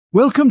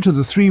Welcome to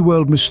the Three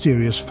World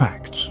Mysterious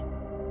Facts,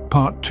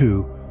 Part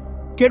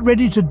 2. Get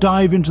ready to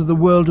dive into the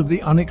world of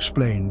the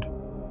unexplained.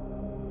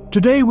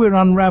 Today we're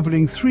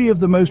unraveling three of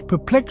the most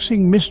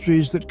perplexing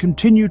mysteries that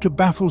continue to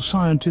baffle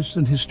scientists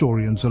and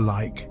historians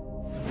alike.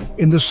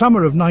 In the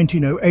summer of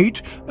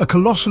 1908, a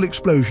colossal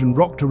explosion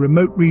rocked a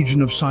remote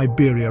region of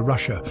Siberia,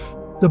 Russia.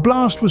 The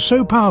blast was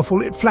so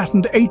powerful it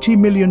flattened 80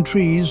 million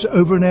trees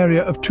over an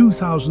area of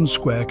 2,000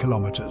 square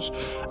kilometers.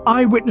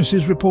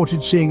 Eyewitnesses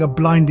reported seeing a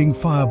blinding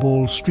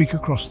fireball streak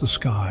across the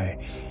sky.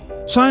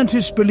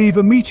 Scientists believe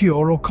a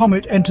meteor or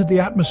comet entered the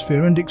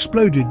atmosphere and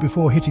exploded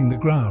before hitting the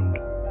ground.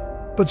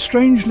 But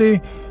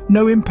strangely,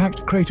 no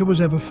impact crater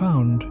was ever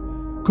found.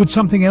 Could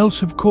something else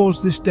have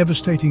caused this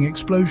devastating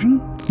explosion?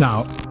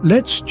 Now,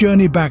 let's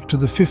journey back to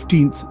the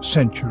 15th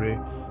century.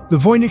 The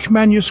Voynich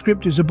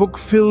Manuscript is a book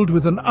filled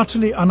with an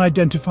utterly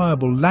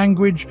unidentifiable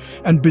language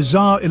and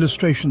bizarre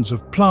illustrations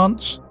of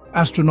plants,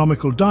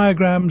 astronomical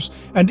diagrams,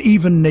 and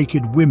even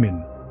naked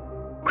women.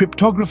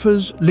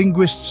 Cryptographers,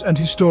 linguists, and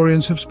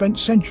historians have spent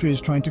centuries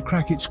trying to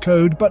crack its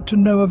code, but to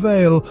no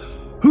avail.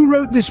 Who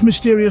wrote this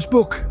mysterious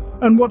book?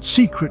 And what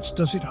secrets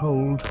does it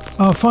hold?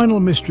 Our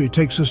final mystery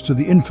takes us to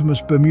the infamous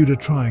Bermuda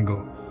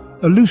Triangle,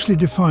 a loosely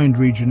defined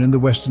region in the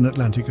Western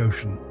Atlantic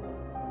Ocean.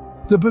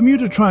 The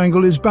Bermuda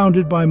Triangle is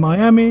bounded by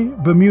Miami,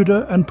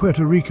 Bermuda, and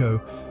Puerto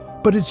Rico,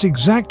 but its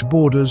exact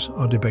borders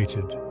are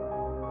debated.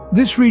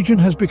 This region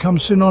has become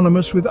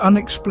synonymous with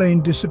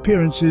unexplained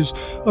disappearances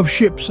of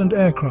ships and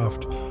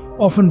aircraft,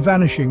 often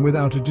vanishing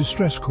without a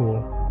distress call.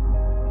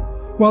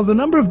 While the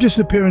number of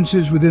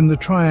disappearances within the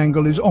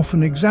triangle is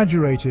often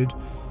exaggerated,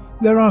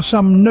 there are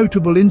some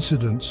notable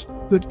incidents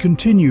that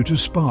continue to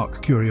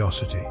spark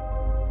curiosity.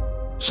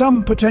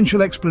 Some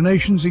potential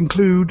explanations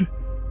include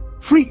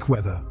freak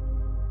weather.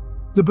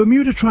 The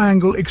Bermuda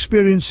Triangle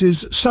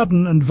experiences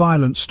sudden and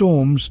violent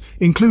storms,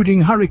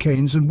 including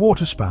hurricanes and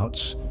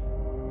waterspouts.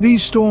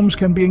 These storms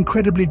can be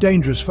incredibly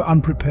dangerous for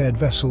unprepared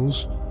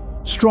vessels.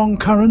 Strong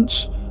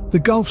currents. The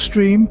Gulf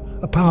Stream,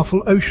 a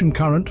powerful ocean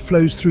current,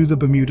 flows through the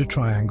Bermuda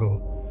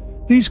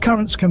Triangle. These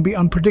currents can be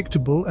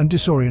unpredictable and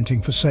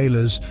disorienting for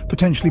sailors,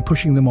 potentially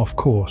pushing them off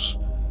course.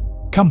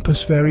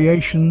 Compass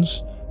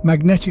variations.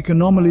 Magnetic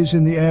anomalies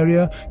in the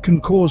area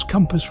can cause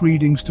compass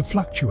readings to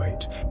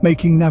fluctuate,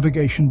 making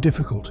navigation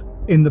difficult.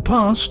 In the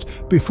past,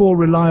 before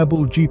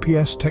reliable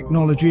GPS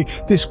technology,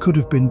 this could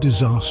have been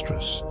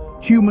disastrous.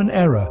 Human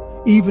error.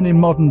 Even in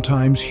modern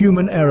times,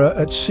 human error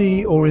at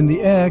sea or in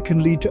the air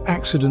can lead to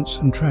accidents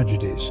and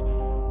tragedies.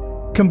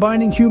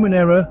 Combining human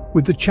error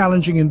with the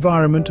challenging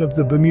environment of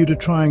the Bermuda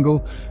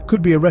Triangle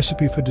could be a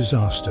recipe for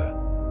disaster.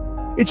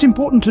 It's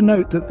important to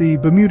note that the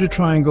Bermuda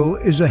Triangle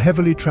is a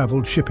heavily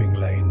traveled shipping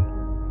lane.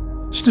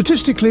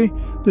 Statistically,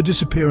 the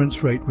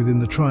disappearance rate within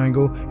the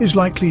triangle is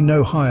likely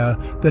no higher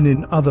than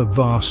in other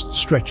vast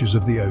stretches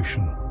of the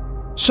ocean.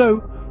 So,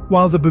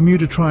 while the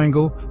Bermuda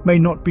Triangle may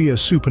not be a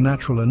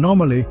supernatural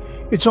anomaly,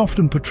 it's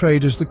often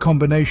portrayed as the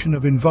combination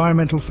of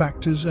environmental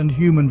factors and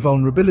human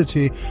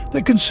vulnerability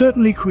that can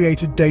certainly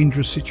create a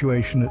dangerous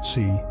situation at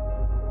sea.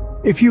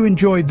 If you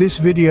enjoyed this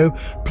video,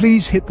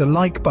 please hit the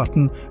like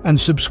button and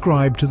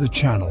subscribe to the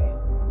channel.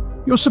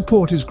 Your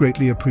support is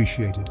greatly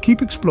appreciated.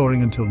 Keep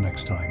exploring until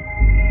next time.